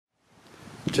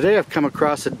Today I've come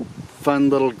across a fun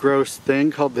little gross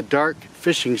thing called the dark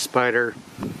fishing spider.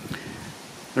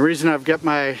 The reason I've got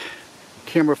my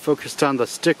camera focused on the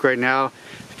stick right now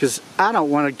is because I don't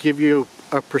want to give you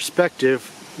a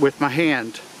perspective with my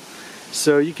hand.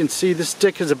 So you can see the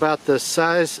stick is about the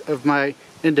size of my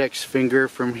index finger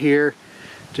from here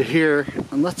to here.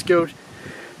 And let's go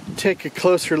take a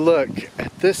closer look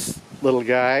at this little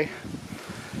guy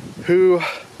who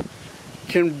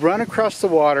can run across the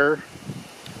water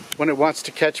when it wants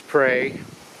to catch prey.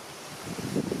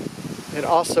 It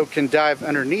also can dive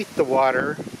underneath the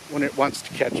water when it wants to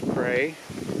catch prey.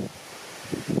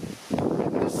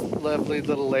 And this lovely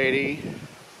little lady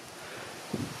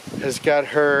has got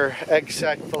her egg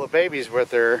sac full of babies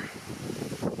with her.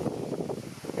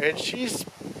 And she's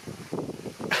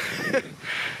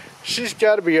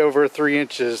got to be over 3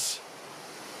 inches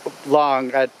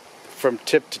long from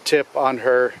tip to tip on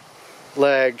her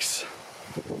legs.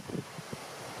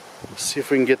 Let's see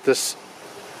if we can get this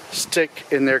stick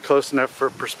in there close enough for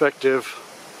perspective.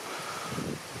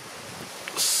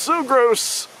 So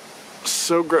gross,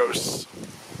 so gross.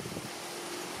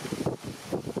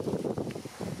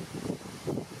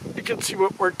 You can see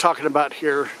what we're talking about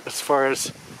here as far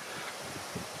as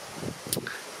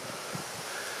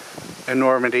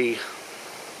enormity.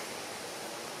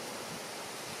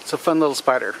 It's a fun little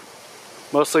spider,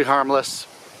 mostly harmless.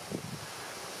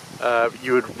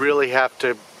 You would really have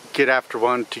to get after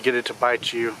one to get it to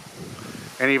bite you,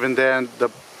 and even then the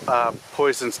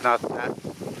poison's not that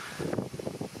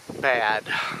bad.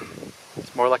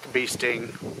 It's more like a bee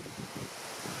sting,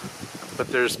 but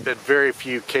there's been very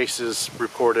few cases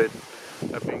reported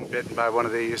of being bitten by one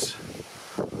of these.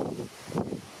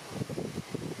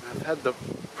 I've had the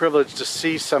privilege to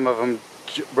see some of them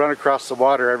run across the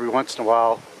water every once in a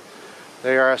while.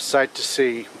 They are a sight to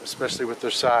see, especially with their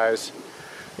size.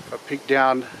 If I peek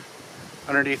down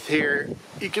underneath here,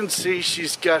 you can see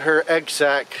she's got her egg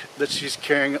sac that she's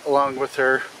carrying along with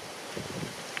her.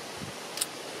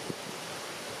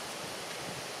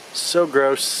 So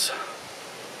gross,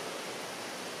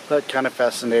 but kind of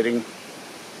fascinating.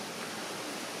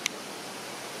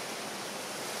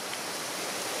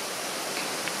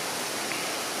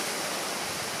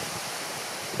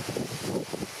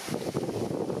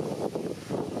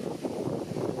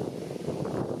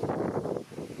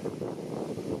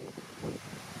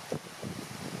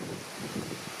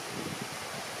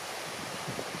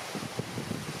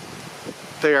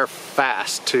 They are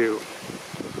fast too.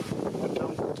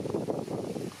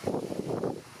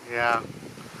 Yeah,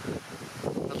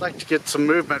 I'd like to get some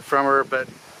movement from her, but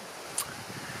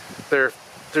they're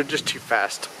just too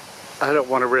fast. I don't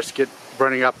want to risk it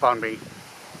running up on me.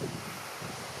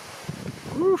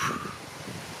 Whew.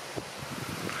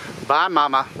 Bye,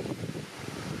 Mama.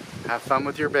 Have fun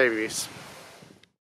with your babies.